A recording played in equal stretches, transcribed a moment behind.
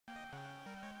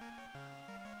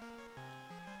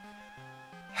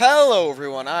Hello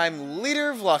everyone, I'm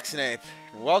LeaderofLuxinape,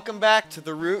 and welcome back to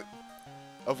the route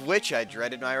of which I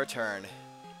dreaded my return.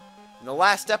 In the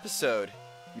last episode,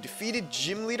 we defeated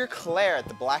Gym Leader Claire at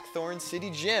the Blackthorn City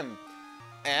Gym,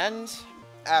 and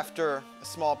after a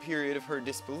small period of her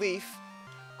disbelief,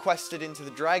 quested into the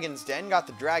Dragon's Den, got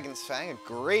the Dragon's Fang, a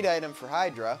great item for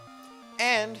Hydra,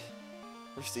 and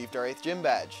received our 8th gym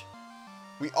badge.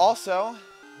 We also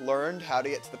learned how to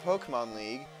get to the Pokemon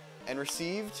League, and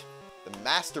received the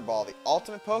Master Ball, the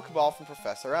ultimate Pokeball from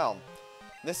Professor Elm.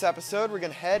 In this episode, we're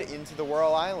going to head into the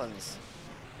Whirl Islands.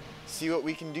 See what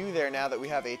we can do there now that we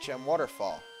have HM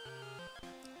Waterfall.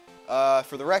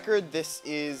 For the record, this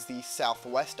is the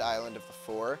southwest island of the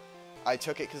 4. I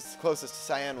took it because it's closest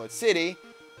to Cyanwood City.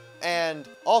 And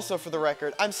also for the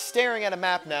record, I'm staring at a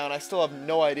map now and I still have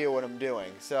no idea what I'm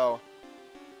doing. So,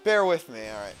 bear with me,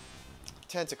 alright.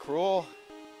 Tentacruel.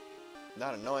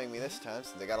 Not annoying me this time,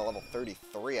 since they got a level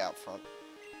 33 out front.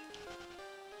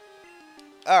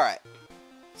 Alright.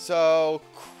 So,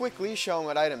 quickly showing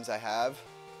what items I have.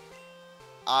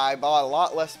 I bought a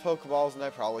lot less Pokeballs than I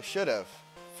probably should have.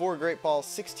 4 Great Balls,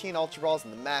 16 Ultra Balls,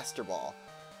 and the Master Ball.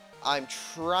 I'm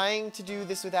trying to do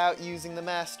this without using the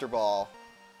Master Ball.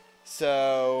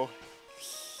 So,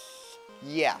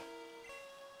 yeah.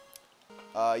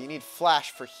 You need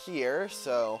Flash for here,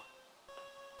 so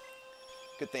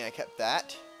good thing I kept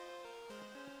that.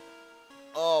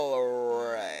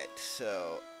 Alright,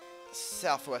 so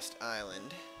Southwest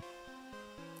Island.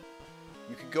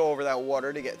 You could go over that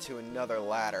water to get to another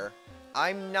ladder.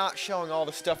 I'm not showing all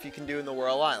the stuff you can do in the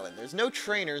Whirl Island. There's no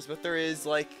trainers, but there is,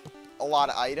 like, a lot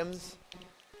of items.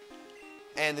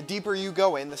 And the deeper you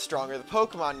go in, the stronger the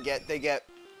Pokemon get. They get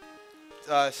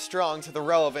strong to the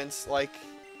relevance, like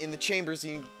in the chambers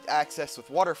you access with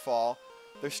Waterfall,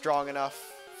 they're strong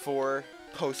enough for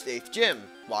post-8th gym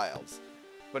wilds.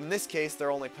 But in this case,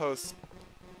 they're only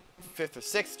post-5th or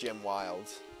 6th gym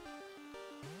wilds.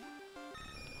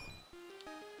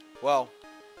 Well,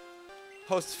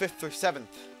 post-5th or 7th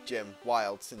gym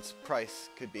wild, since price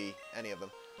could be any of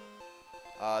them.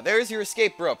 There's your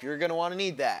escape rope. You're going to want to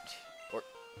need that. Or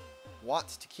want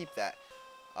to keep that.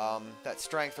 That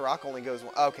strength rock only goes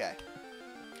one. Okay.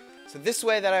 So this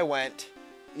way that I went,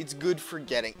 it's good for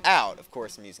getting out. Of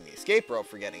course, I'm using the escape rope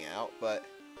for getting out, but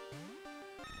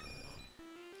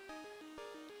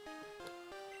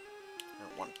I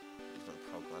don't want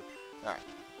Pokemon. Alright.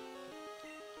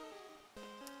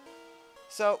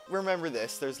 So, remember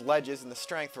this. There's ledges in the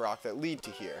Strength Rock that lead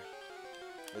to here.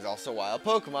 There's also wild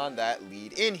Pokemon that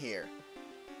lead in here.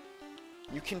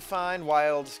 You can find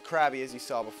wild Krabby, as you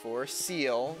saw before,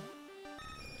 Seal,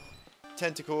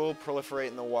 Tentacool, proliferate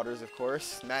in the waters, of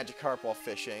course, Magikarp while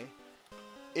fishing.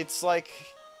 It's like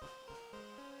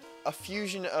a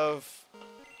fusion of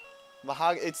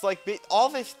it's like all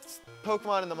the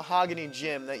Pokemon in the Mahogany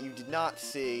Gym that you did not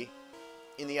see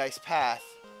in the Ice Path.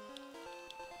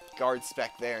 Guard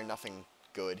spec there, nothing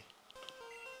good.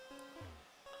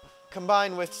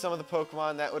 Combined with some of the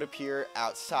Pokemon that would appear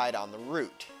outside on the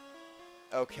route.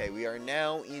 Okay, we are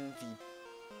now in the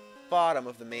bottom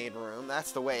of the main room.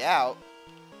 That's the way out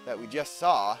that we just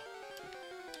saw.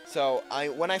 So,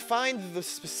 when I find the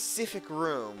specific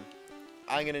room,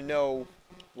 I'm gonna know,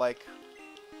 like,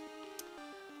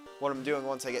 what I'm doing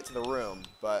once I get to the room,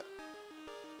 but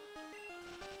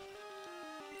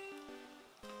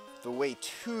the way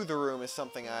to the room is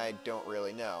something I don't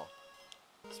really know.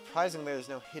 Surprisingly, there's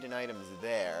no hidden items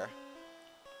there.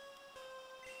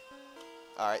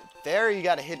 Alright, there you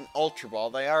got a hidden Ultra Ball.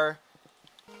 They are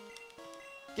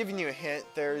giving you a hint.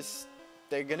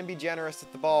 They're gonna be generous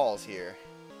with the balls here.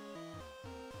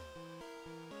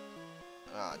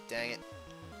 Aw, dang it.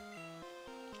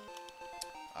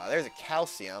 There's a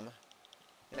Calcium.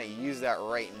 I'm gonna use that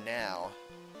right now.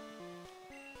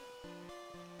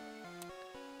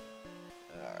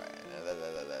 Alright.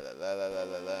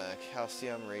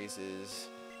 Calcium raises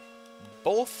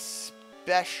both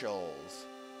specials.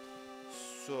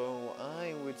 So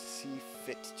I would see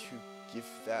fit to give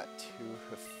that to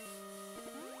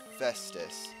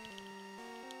Hephaestus,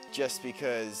 just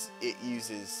because it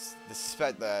uses the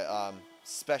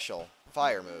special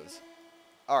fire moves.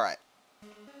 Alright.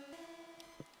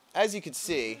 As you can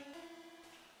see,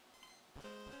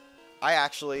 I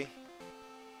actually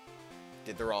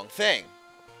did the wrong thing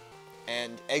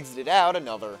and exited out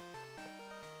another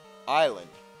island.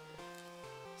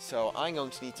 So I'm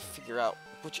going to need to figure out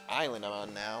which island I'm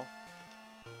on now.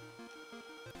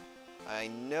 I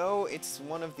know it's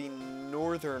one of the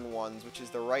northern ones, which is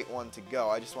the right one to go.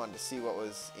 I just wanted to see what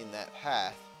was in that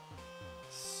path.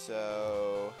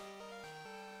 So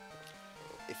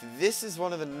if this is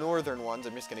one of the northern ones,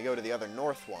 I'm just going to go to the other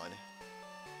north one.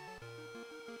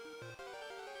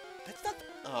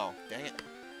 Oh, dang it.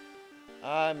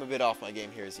 I'm a bit off my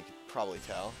game here, as you can probably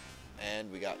tell.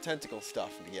 And we got tentacle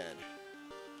stuff again.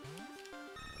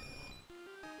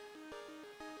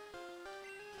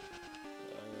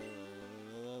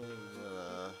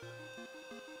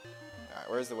 Alright,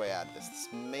 where's the way out of this?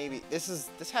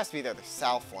 This has to be the other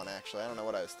south one, actually. I don't know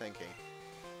what I was thinking.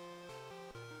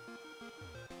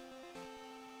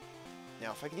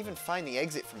 Now, if I could even find the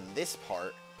exit from this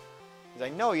part, because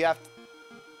I know you have to,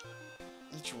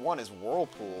 each one is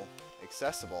whirlpool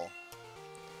accessible.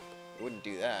 It wouldn't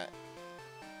do that.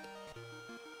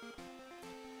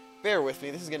 Bear with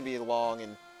me, this is going to be a long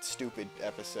and stupid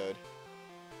episode.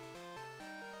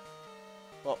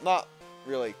 Well, not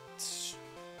really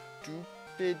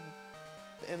stupid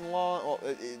and long. Well,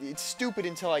 it's stupid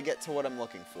until I get to what I'm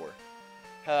looking for.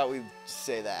 How about we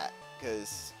say that?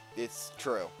 Because it's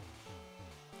true.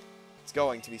 It's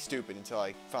going to be stupid until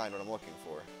I find what I'm looking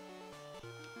for.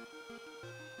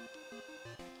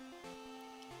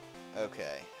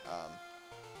 Okay,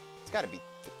 it's gotta be...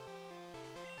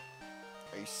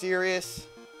 Are you serious?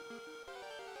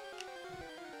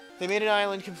 They made an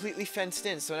island completely fenced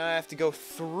in, so now I have to go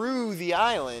through the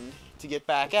island to get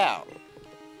back out.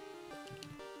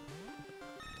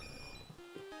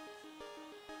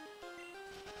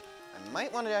 I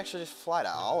might want to actually just fly to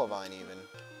Olivine, even.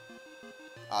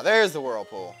 Ah, there's the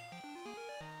whirlpool.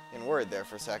 In word there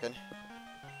for a second.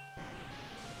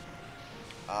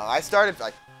 I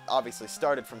obviously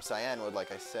started from Cyanwood,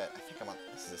 like I said. I think I'm on...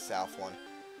 This is the south one.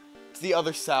 It's the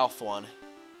other south one.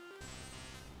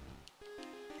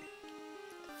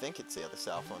 I think it's the other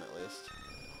south one, at least.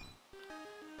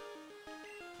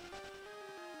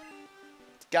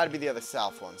 It's gotta be the other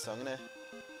south one, so I'm gonna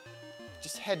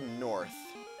just head north.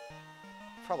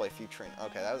 Probably a few train...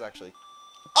 Okay, that was actually...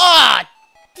 Ah!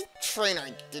 The trainer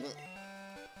didn't...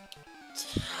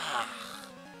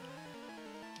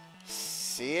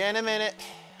 See you in a minute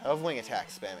of wing attack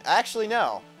spam. Actually,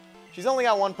 no. She's only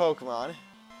got one Pokemon.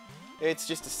 It's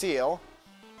just a seal.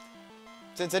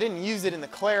 Since I didn't use it in the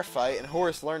Claire fight and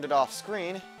Horace learned it off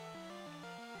screen,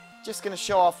 just gonna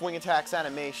show off wing attack's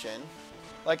animation.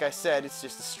 Like I said, it's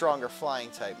just a stronger flying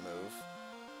type move.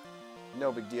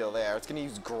 No big deal there. It's gonna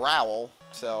use Growl,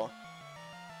 so...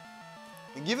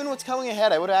 And given what's coming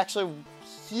ahead, I would have actually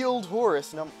healed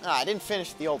Horace. And I didn't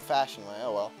finish the old-fashioned way.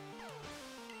 Oh well.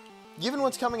 Given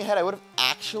what's coming ahead, I would have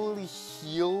actually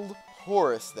healed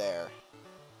Horace there.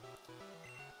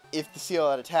 If the seal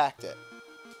had attacked it.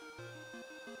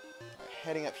 Alright,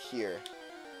 heading up here.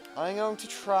 I'm going to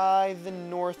try the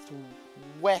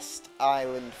northwest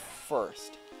island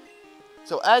first.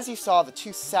 So as you saw, the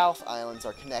two south islands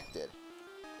are connected.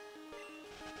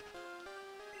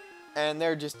 And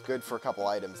they're just good for a couple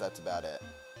items, that's about it.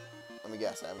 Let me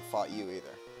guess, I haven't fought you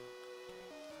either.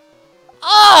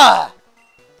 Ah!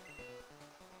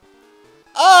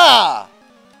 Ah!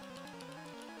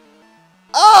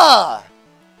 Ah!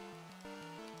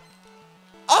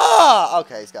 Ah!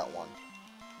 Okay, he's got one.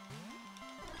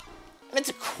 And it's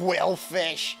a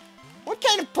quillfish. What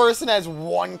kind of person has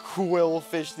one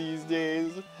quillfish these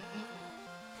days?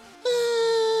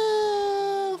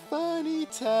 Ah, funny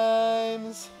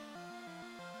times.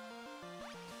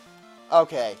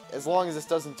 Okay, as long as this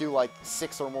doesn't do like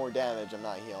 6 or more damage, I'm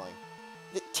not healing.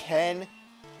 10?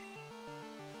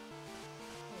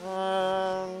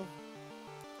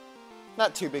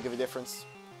 Not too big of a difference.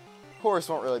 Horace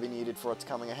won't really be needed for what's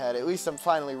coming ahead. At least I'm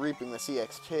finally reaping this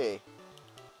EXP.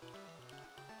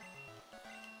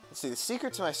 Let's see, the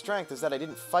secret to my strength is that I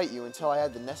didn't fight you until I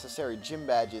had the necessary gym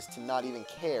badges to not even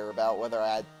care about whether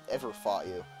I had ever fought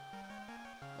you.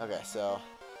 Okay, so...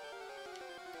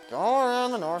 Go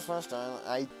around the Northwest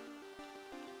Island.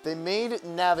 They made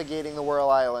navigating the Whirl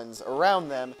Islands around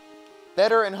them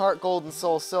better in Heart Gold and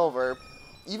Soul Silver.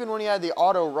 Even when you had the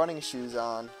auto running shoes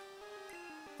on,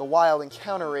 the wild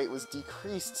encounter rate was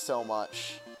decreased so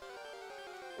much.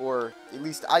 Or at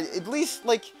least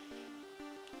like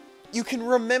you can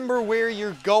remember where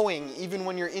you're going even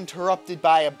when you're interrupted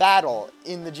by a battle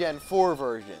in the Gen 4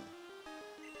 version.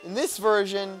 In this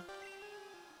version,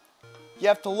 you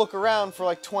have to look around for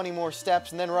like 20 more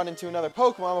steps and then run into another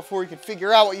Pokemon before you can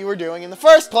figure out what you were doing in the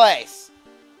first place!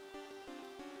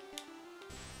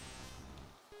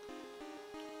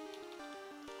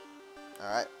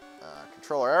 Alright,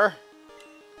 controller error.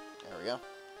 There we go.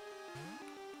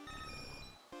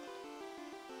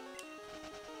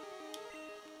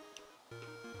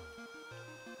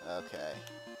 Okay.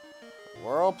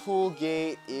 Whirlpool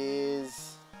Gate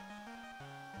is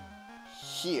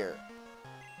here.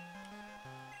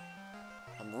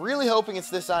 I'm really hoping it's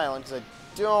this island, because I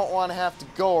don't want to have to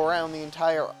go around the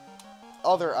entire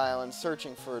other island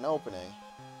searching for an opening.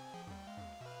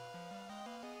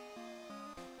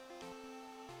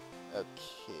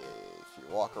 if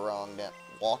you walk along,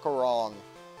 walk along.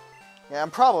 Yeah,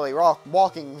 I'm probably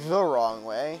walking the wrong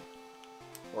way.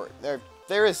 Or there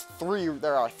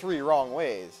are three wrong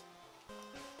ways.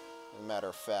 As a matter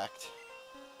of fact.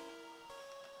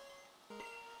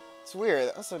 It's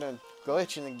weird. That's like a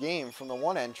glitch in the game from the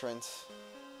one entrance.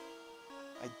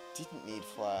 I didn't need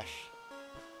flash.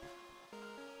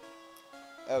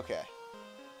 Okay.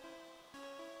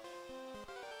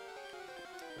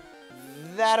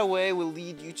 That away will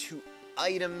lead you to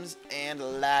items and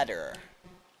ladder.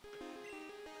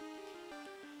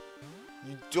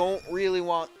 You don't really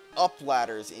want up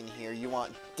ladders in here, you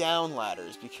want down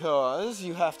ladders, because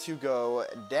you have to go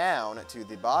down to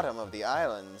the bottom of the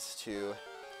islands to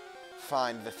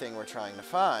find the thing we're trying to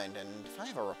find. And if I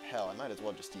have a repel, I might as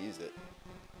well just use it.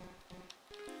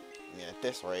 I mean, at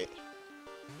this rate.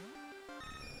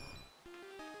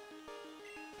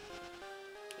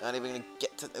 Not even gonna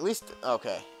get to, at least,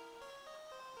 okay.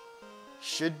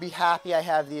 Should be happy I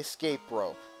have the escape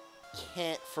rope.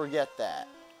 Can't forget that.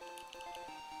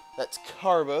 That's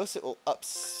Carbos, it will up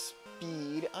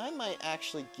speed. I might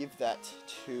actually give that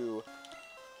to,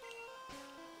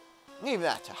 maybe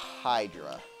that to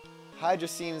Hydra. Hydra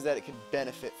seems that it could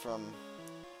benefit from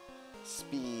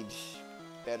speed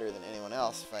better than anyone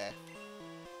else. If I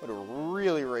would have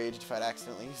really raged if I'd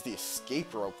accidentally used the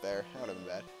escape rope there. That would have been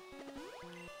bad.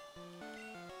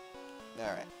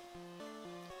 Alright.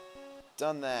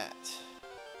 Done that.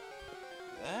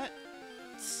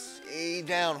 That's a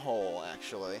downhole,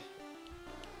 actually.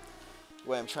 The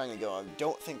way I'm trying to go, I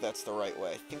don't think that's the right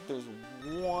way. I think there's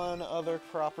one other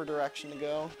proper direction to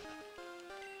go.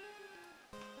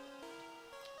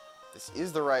 This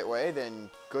is the right way, then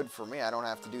good for me. I don't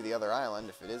have to do the other island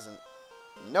if it isn't.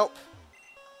 Nope.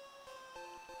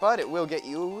 But it will get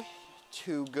you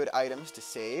 2 good items to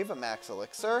save, a max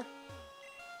elixir,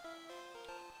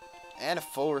 and a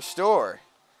full restore.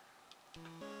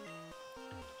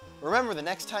 Remember, the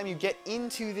next time you get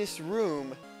into this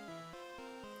room,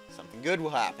 something good will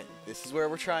happen. This is where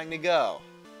we're trying to go.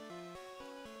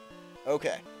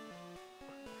 Okay.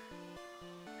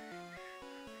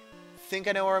 Think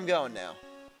I know where I'm going now.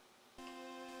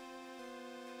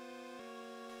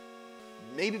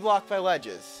 Maybe blocked by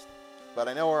ledges, but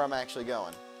I know where I'm actually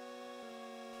going.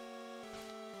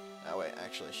 Oh wait,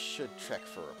 actually I should check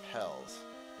for repels.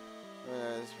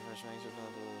 No.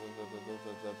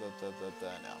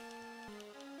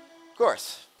 Of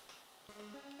course.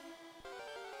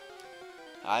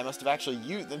 I must have actually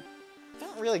used them. They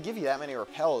don't really give you that many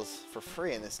repels for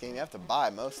free in this game. You have to buy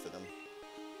most of them.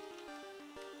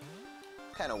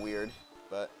 Kind of weird,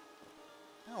 but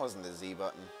that wasn't the Z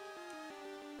button.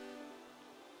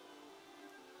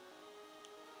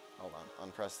 Hold on,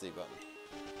 unpress Z button.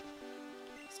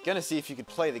 I was gonna see if you could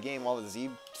play the game while the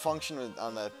Z function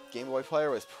on the Game Boy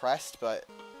player was pressed, but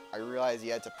I realized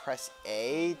you had to press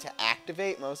A to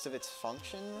activate most of its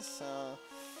functions, so,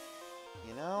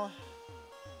 you know.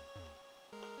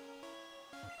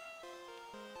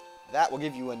 That will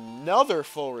give you another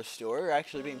full restore. You're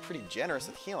actually being pretty generous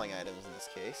with healing items in this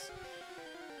case.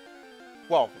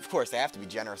 Well, of course, they have to be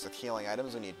generous with healing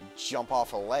items when you jump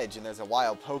off a ledge and there's a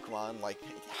wild Pokemon. Like,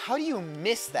 how do you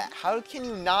miss that? How can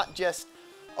you not just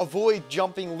avoid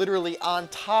jumping literally on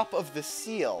top of the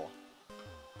seal?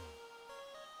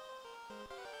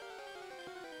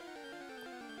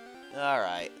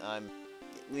 Alright, I'm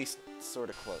at least sort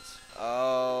of close.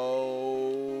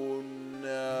 Oh,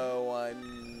 no,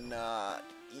 I'm not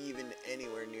even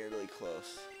anywhere nearly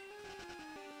close.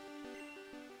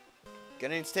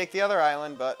 Gonna need to take the other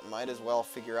island, but might as well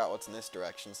figure out what's in this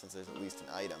direction since there's at least an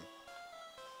item.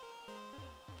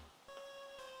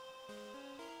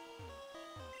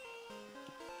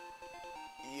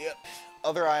 Yep.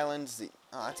 Other islands.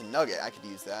 Oh, that's a nugget. I could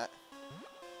use that.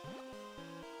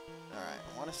 Alright,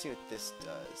 I want to see what this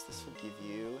does. This will give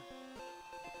you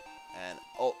an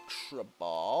Ultra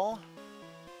Ball.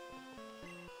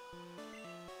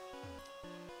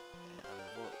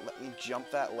 And let me jump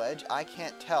that ledge. I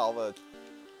can't tell. The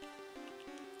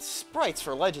sprites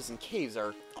for ledges and caves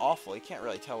are awful. You can't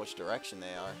really tell which direction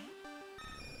they are.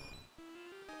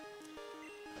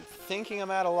 I'm thinking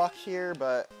I'm out of luck here,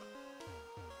 but...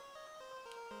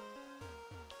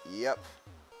 Yep.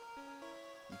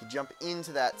 You can jump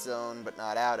into that zone, but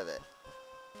not out of it.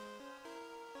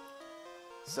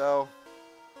 So,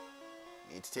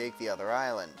 need to take the other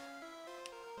island.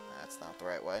 That's not the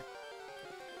right way.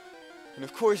 And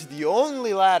of course, the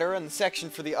only ladder in the section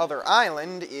for the other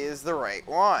island is the right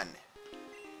one.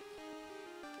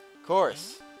 Of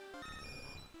course.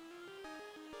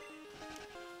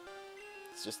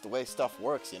 It's just the way stuff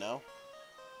works, you know?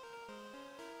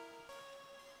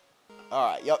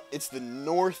 Alright, yep, it's the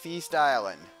Northeast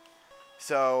Island.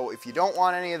 So, if you don't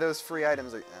want any of those free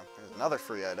items, there's another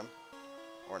free item.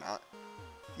 Or not.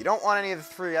 If you don't want any of the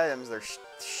free items they're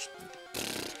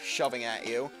shoving at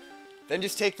you, then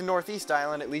just take the Northeast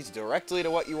Island. It leads directly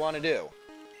to what you want to do.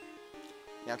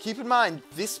 Now, keep in mind,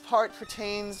 this part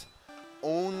pertains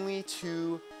only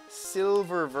to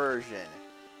Silver version.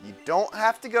 You don't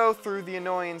have to go through the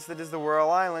annoyance that is the Whirl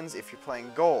Islands if you're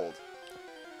playing Gold.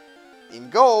 In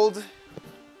Gold,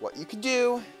 what you could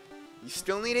do, you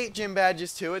still need 8 gym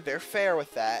badges to it, they're fair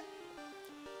with that.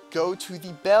 Go to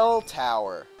the Bell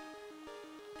Tower.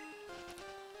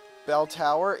 Bell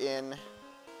Tower in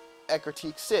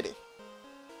Eckertique City.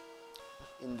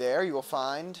 In there you will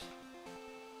find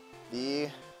the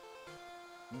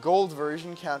Gold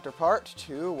version counterpart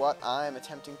to what I'm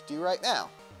attempting to do right now.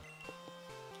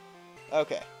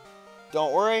 Okay,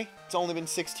 don't worry, it's only been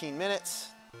 16 minutes.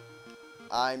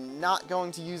 I'm not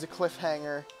going to use a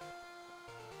cliffhanger,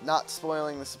 not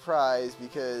spoiling the surprise,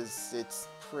 because it's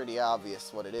pretty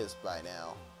obvious what it is by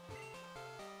now.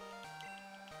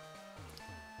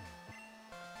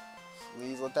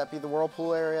 Please let that be the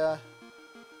whirlpool area.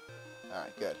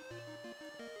 Alright, good.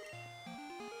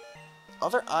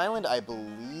 Other island, I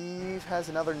believe, has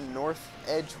another North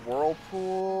Edge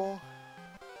whirlpool.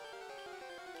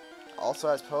 Also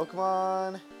has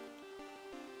Pokemon.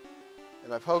 And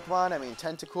by Pokemon, I mean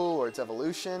Tentacool or its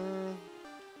evolution.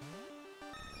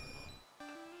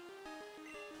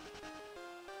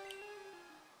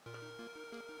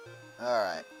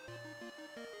 Alright.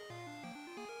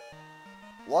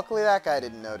 Luckily that guy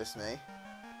didn't notice me.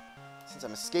 Since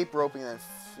I'm escape roping and then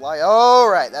fly... Oh,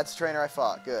 right, that's the trainer I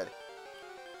fought. Good.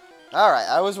 Alright,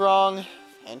 I was wrong.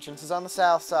 Entrance is on the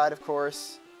south side, of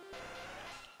course.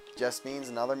 Just means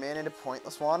another minute of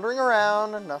pointless wandering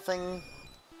around. Nothing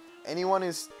anyone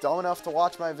who's dumb enough to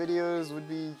watch my videos would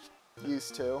be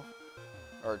used to.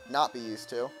 Or not be used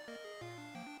to.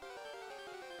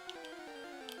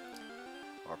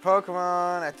 More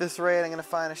Pokemon. At this rate, I'm going to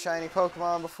find a shiny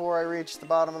Pokemon before I reach the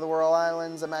bottom of the Whirl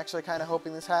Islands. I'm actually kind of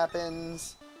hoping this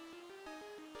happens.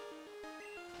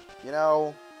 You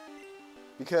know,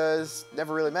 because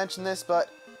never really mentioned this, but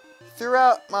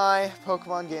throughout my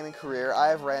Pokemon gaming career, I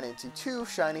have ran into 2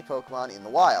 shiny Pokemon in the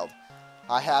wild.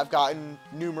 I have gotten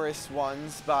numerous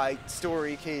ones by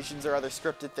story occasions or other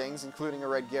scripted things, including a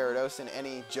Red Gyarados in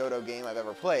any Johto game I've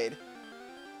ever played.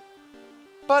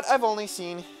 But I've only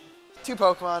seen 2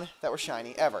 Pokemon that were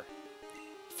shiny ever.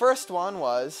 First one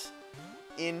was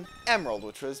in Emerald,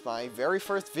 which was my very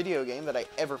first video game that I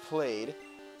ever played.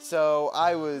 So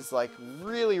I was like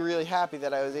really, really happy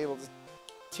that I was able to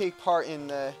take part in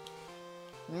the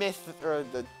myth, or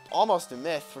the almost a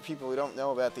myth for people who don't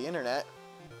know about the internet,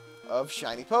 of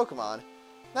shiny Pokemon.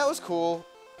 That was cool,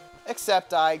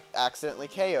 except I accidentally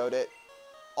KO'd it.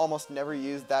 Almost never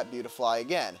used that Beautifly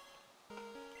again.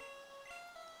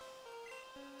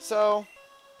 So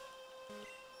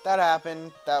that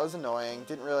happened. That was annoying.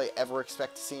 Didn't really ever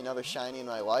expect to see another shiny in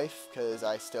my life, because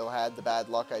I still had the bad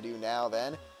luck I do now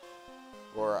then.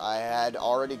 Or I had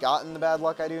already gotten the bad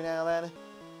luck I do now then.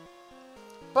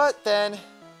 But then, in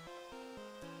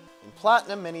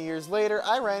Platinum, many years later,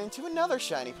 I ran into another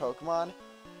shiny Pokemon.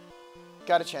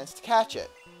 Got a chance to catch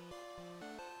it.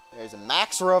 There's a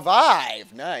Max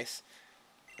Revive! Nice.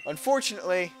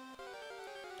 Unfortunately,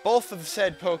 both of the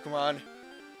said Pokemon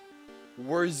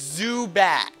were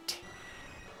Zubat.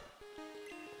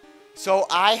 So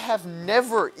I have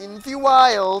never in the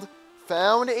wild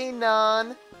found a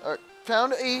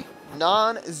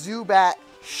non-Zubat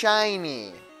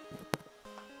shiny.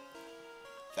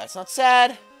 If that's not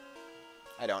sad,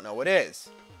 I don't know what is.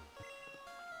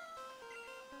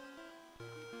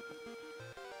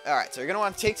 Alright, so you're going to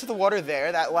want to take to the water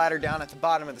there. That ladder down at the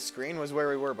bottom of the screen was where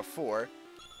we were before.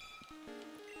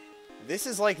 This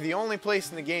is like the only place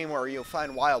in the game where you'll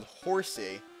find Wild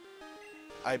Horsey.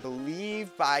 I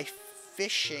believe by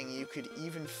fishing you could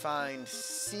even find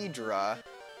Seadra.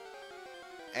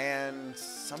 And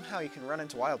somehow you can run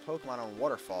into wild Pokemon on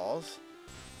waterfalls.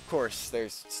 Of course,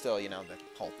 there's still, you know, the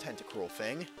whole Tentacruel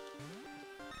thing.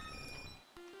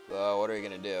 So, what are you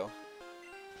going to do?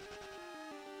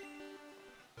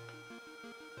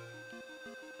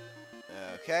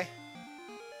 Okay.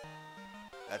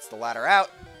 That's the ladder out.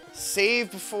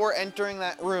 Save before entering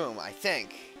that room, I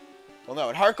think. Well, no,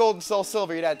 at Heart Gold and Soul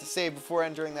Silver, you'd have to save before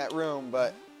entering that room,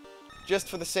 but just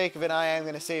for the sake of it, I am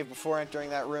going to save before entering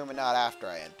that room and not after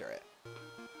I enter it.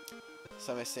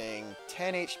 So I'm missing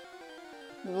 10 HP.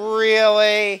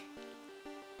 Really?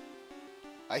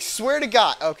 I swear to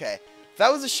God. Okay. If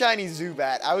that was a shiny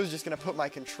Zubat, I was just going to put my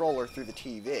controller through the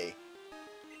TV.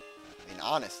 I mean,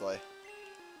 honestly.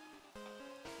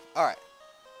 Alright.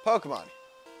 Pokemon.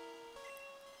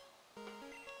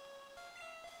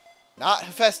 Not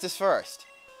Hephaestus first.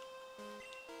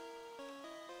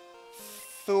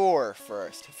 Thor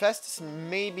first. Hephaestus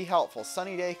may be helpful.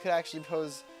 Sunny Day could actually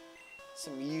pose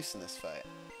some use in this fight.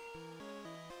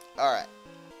 Alright.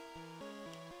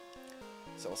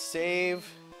 So we'll save.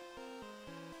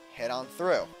 Head on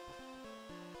through.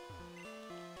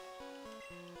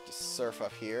 Just surf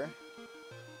up here.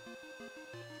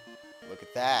 Look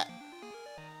at that.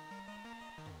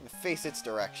 I'm gonna face its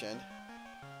direction.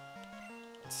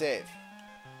 Save.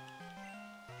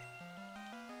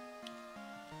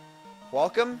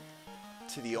 Welcome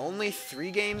to the only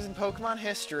 3 games in Pokemon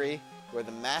history where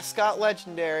the mascot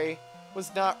legendary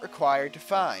was not required to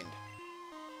find.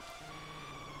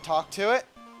 Talk to it.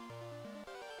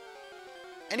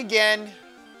 And again,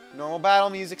 normal battle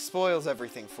music spoils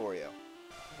everything for you.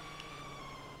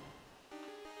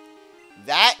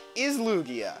 That is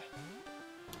Lugia.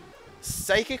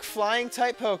 Psychic flying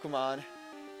type Pokemon.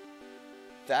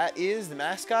 That is the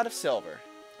mascot of Silver.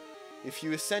 If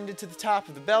you ascended to the top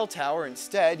of the bell tower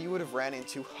instead, you would have ran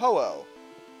into Ho-Oh,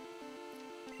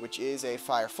 which is a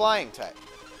fire flying type.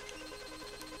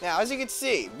 Now, as you can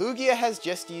see, Lugia has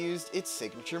just used its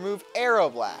signature move,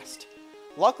 Aeroblast.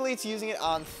 Luckily, it's using it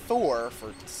on Thor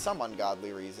for some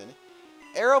ungodly reason.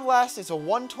 Aeroblast is a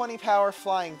 120 power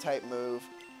flying type move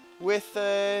with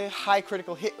a high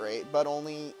critical hit rate, but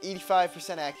only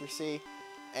 85% accuracy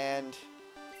and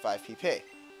 5 PP.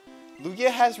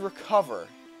 Lugia has Recover.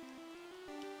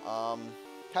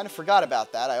 Kind of forgot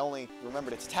about that. I only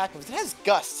remembered its attack moves. It has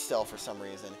Gust still for some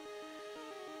reason.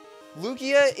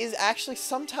 Lugia is actually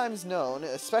sometimes known,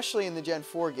 especially in the Gen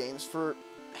 4 games, for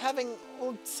having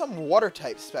some water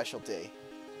type specialty,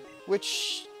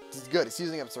 which is good. It's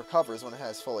using up its recovers when it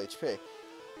has full HP.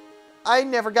 I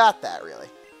never got that, really.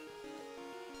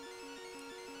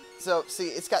 So, see,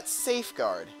 it's got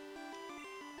Safeguard,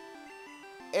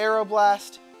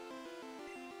 Aeroblast,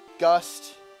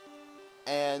 Gust,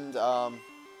 and,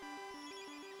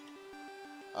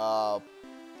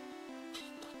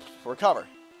 Recover.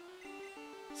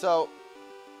 So,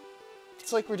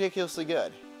 it's, like, ridiculously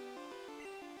good.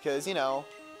 Because, you know,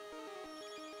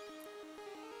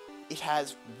 it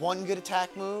has 1 good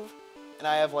attack move, and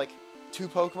I have, like, 2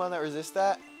 Pokemon that resist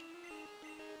that.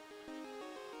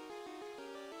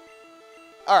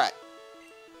 Alright.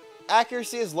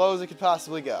 Accuracy as low as it could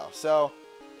possibly go. So,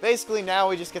 basically now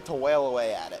we just get to wail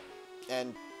away at it.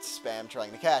 And spam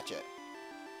trying to catch it.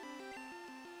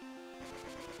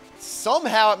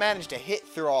 Somehow it managed to hit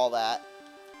through all that.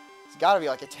 It's got to be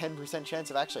like a 10% chance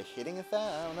of actually hitting at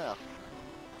that? I don't know.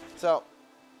 So,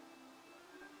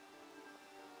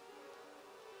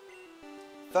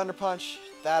 Thunder Punch,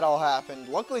 that all happened.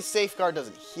 Luckily Safeguard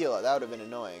doesn't heal it. That would have been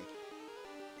annoying.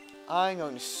 I'm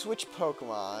going to switch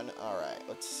Pokemon. Alright,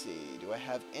 let's see. Do I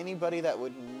have anybody that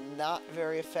would not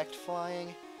very affect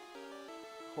flying?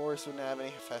 Horse wouldn't have any.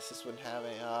 Hephaestus wouldn't have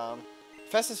any.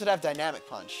 Hephaestus would have Dynamic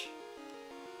Punch.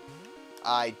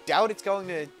 I doubt it's going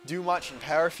to do much in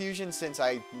Power Fusion since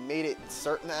I made it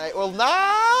certain that I will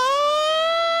not.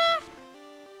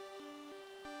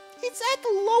 It's at the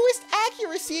lowest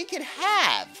accuracy it could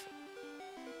have.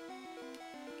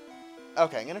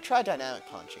 Okay, I'm going to try Dynamic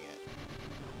Punching it.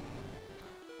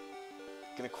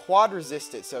 Going to quad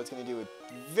resist it, so it's going to do a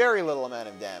very little amount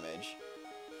of damage.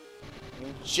 You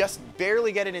just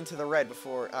barely get it into the red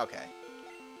before... Okay.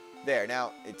 There,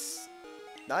 now it's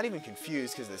not even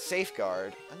confused because of the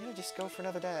Safeguard. I'm going to just go for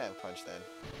another Dynamic Punch then.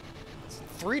 It's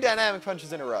 3 Dynamic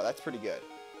Punches in a row. That's pretty good.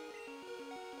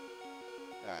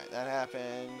 Alright, that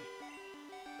happened.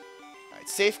 Alright,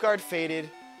 Safeguard faded.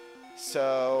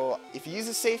 So, if you use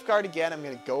a Safeguard again, I'm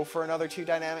going to go for another 2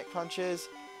 Dynamic Punches.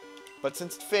 But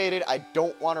since it faded, I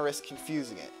don't want to risk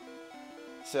confusing it.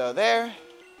 So there,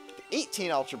 18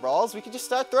 Ultra Balls, we can just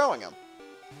start throwing them.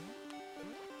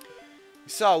 We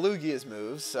saw Lugia's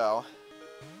moves, so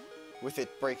with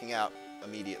it breaking out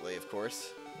immediately, of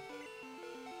course.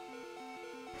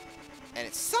 And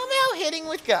it's somehow hitting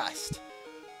with Gust.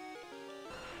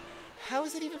 How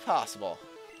is it even possible?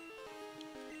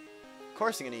 Of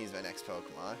course I'm going to use my next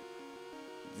Pokemon.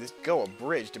 Just go a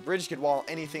bridge. The bridge could wall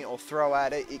anything it will throw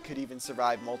at it. It could even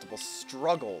survive multiple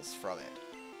struggles from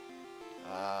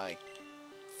it.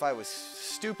 If I was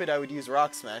stupid, I would use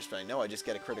Rock Smash, but I know I just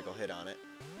get a critical hit on it.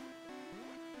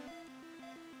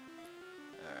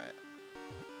 Alright.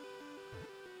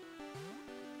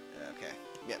 Okay.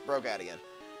 Yeah, broke out again.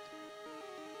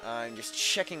 I'm just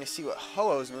checking to see what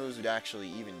Ho-Oh's moves would actually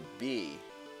even be.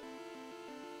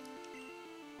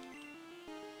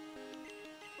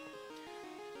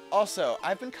 Also,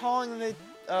 I've been calling the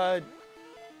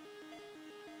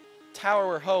tower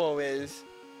where Ho-Oh is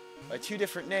by two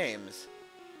different names.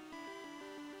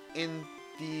 In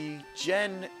the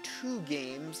Gen 2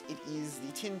 games, it is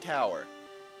the Tin Tower.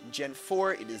 In Gen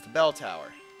 4, it is the Bell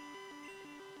Tower.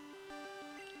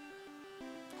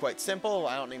 Quite simple.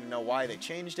 I don't even know why they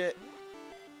changed it.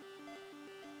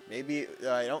 Maybe,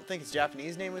 I don't think its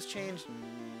Japanese name was changed.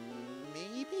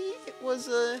 Maybe it was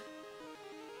a...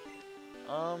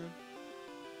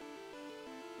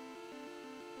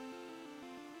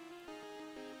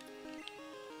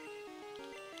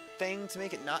 thing to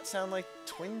make it not sound like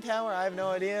Twin Tower. I have no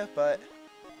idea, but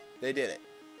they did it.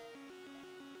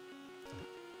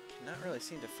 Cannot really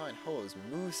seem to find Ho-Oh's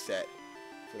moveset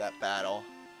for that battle.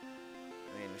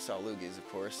 I mean, we saw Lugia's, of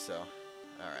course, so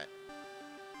alright.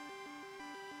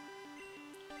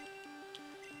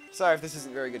 Sorry if this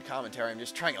isn't very good commentary. I'm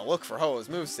just trying to look for Ho-Oh's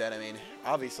moveset. I mean,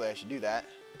 obviously I should do that.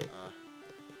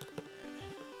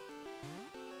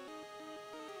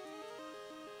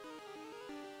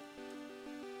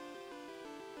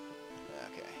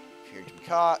 Okay, appeared to be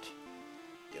caught.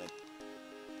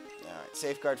 Alright,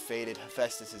 Safeguard faded.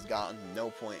 Hephaestus is gone. No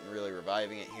point in really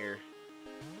reviving it here.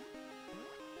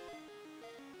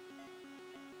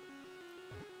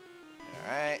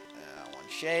 Alright, one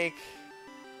shake.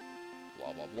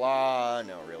 Blah, blah, blah.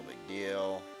 No real big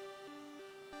deal.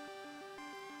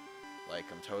 Like,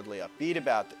 I'm totally upbeat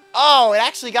about this. Oh, it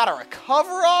actually got a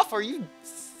recover off? Are you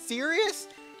serious?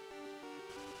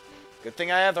 Good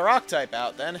thing I have the rock type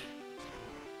out, then.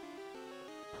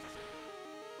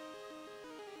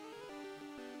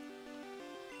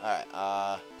 Alright,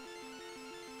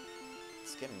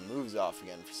 it's getting moves off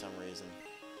again for some reason.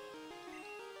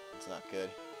 It's not good.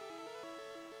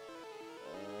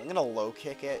 I'm gonna low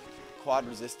kick it. Quad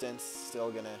resistance, still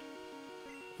gonna...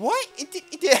 What? It did...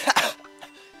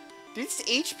 Did its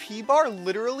HP bar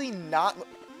literally not...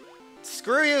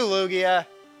 Screw you, Lugia!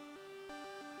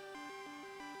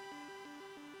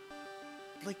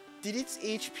 Like, did its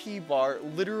HP bar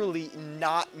literally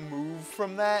not move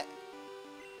from that?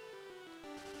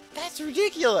 That's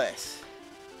ridiculous!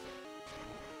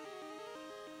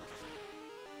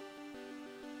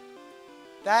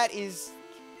 That is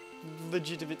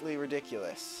legitimately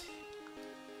ridiculous.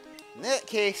 In that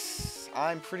case,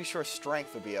 I'm pretty sure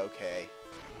strength would be okay.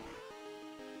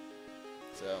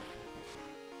 So,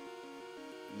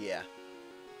 yeah.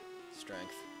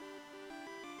 Strength.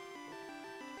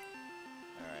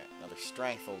 Alright, another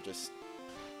strength will just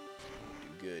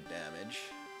do good damage.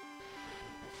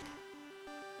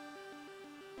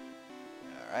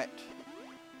 Alright.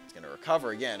 It's gonna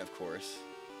recover again, of course.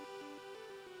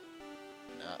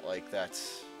 Not like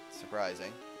that's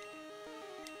surprising.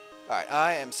 Alright,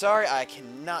 I am sorry, I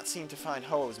cannot seem to find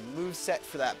Ho-Oh's moveset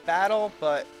for that battle,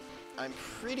 but I'm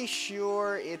pretty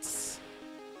sure it's...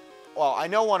 Well, I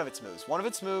know one of its moves. One of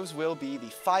its moves will be the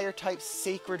Fire-type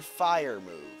Sacred Fire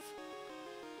move.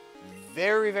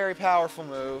 Very, very powerful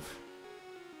move.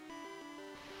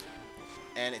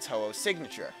 And it's Ho-Oh's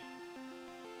signature.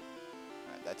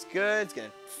 Alright, that's good. It's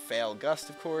gonna fail Gust,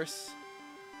 of course.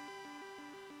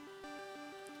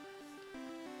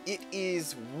 It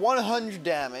is 100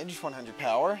 damage, 100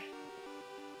 power,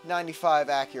 95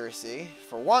 accuracy.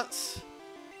 For once,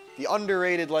 the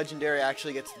underrated legendary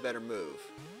actually gets the better move.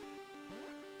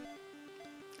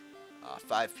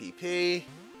 5 PP,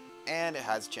 and it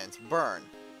has a chance to burn.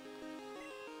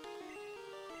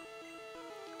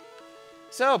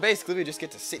 So basically, we just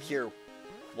get to sit here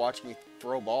watching me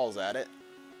throw balls at it.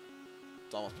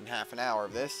 It's almost been half an hour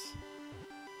of this.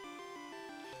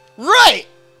 Right!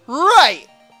 Right!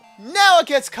 Now it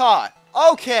gets caught!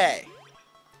 Okay!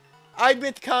 I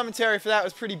admit the commentary for that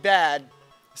was pretty bad.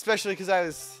 Especially because I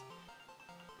was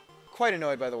quite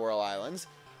annoyed by the Whirl Islands.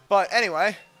 But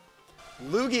anyway,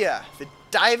 Lugia, the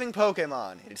diving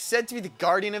Pokemon. It is said to be the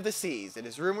guardian of the seas. It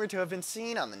is rumored to have been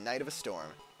seen on the night of a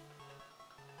storm.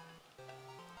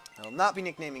 I will not be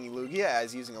nicknaming you Lugia,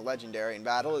 as using a legendary in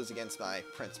battle is against my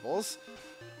principles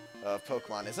of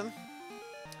Pokemonism.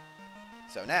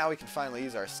 So now we can finally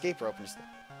use our escape rope and just...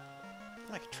 Did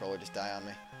my controller just die on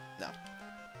me? No.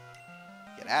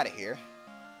 Get out of here.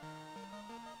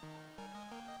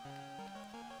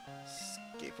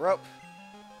 Escape rope.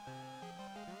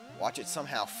 Watch it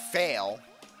somehow fail.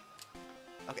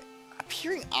 Okay,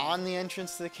 appearing on the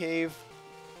entrance to the cave.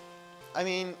 I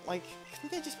mean, like,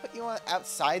 couldn't they just put you on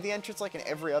outside the entrance like in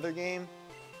every other game?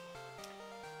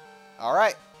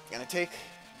 Alright, gonna take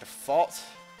default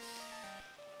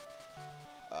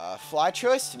fly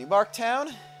choice to New Bark Town.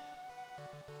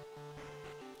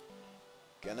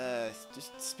 Gonna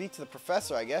just speak to the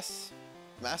professor, I guess.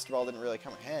 Master Ball didn't really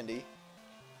come in handy.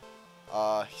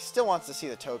 He still wants to see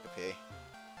the Togepi.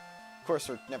 Of course,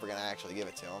 we're never going to actually give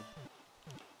it to him.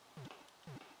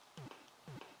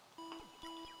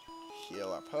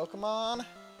 Heal our Pokemon.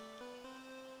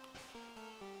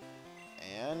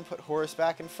 And put Horus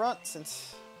back in front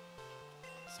since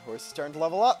Horus is starting to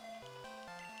level up.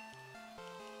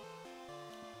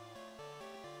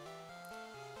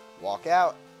 Walk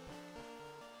out.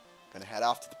 Gonna head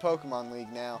off to the Pokemon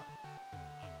League now.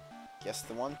 Guess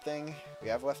the one thing we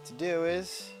have left to do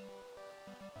is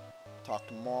talk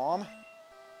to Mom.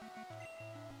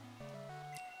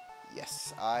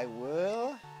 Yes, I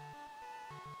will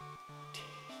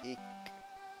take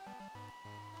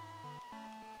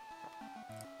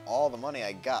all the money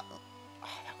I got. Oh,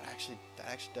 that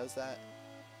actually does that.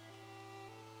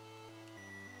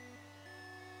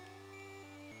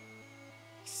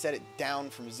 Set it down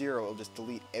from 0, it'll just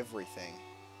delete everything.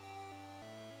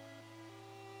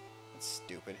 That's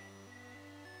stupid.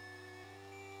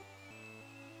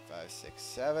 5, 6,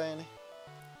 7.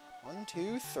 1,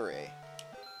 2, 3.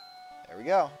 There we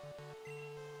go.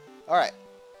 Alright.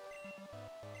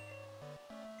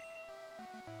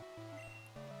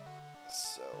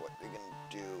 So what we're gonna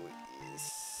do is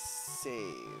save.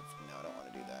 No, I don't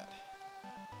want to do that.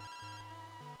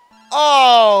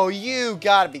 Oh, you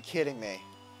gotta be kidding me.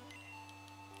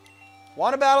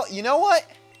 Want a battle? You know what?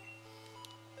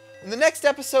 In the next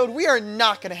episode, we are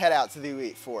not going to head out to the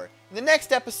Elite Four. In the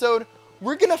next episode,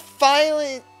 we're going to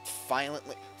silently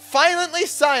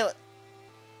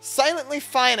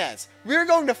finance. We're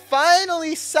going to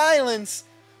finally silence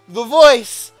the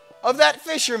voice of that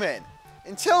fisherman.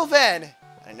 Until then,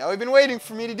 I know you've been waiting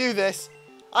for me to do this.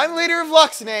 I'm Leader of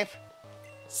Luxinape,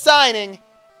 signing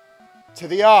to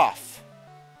the off.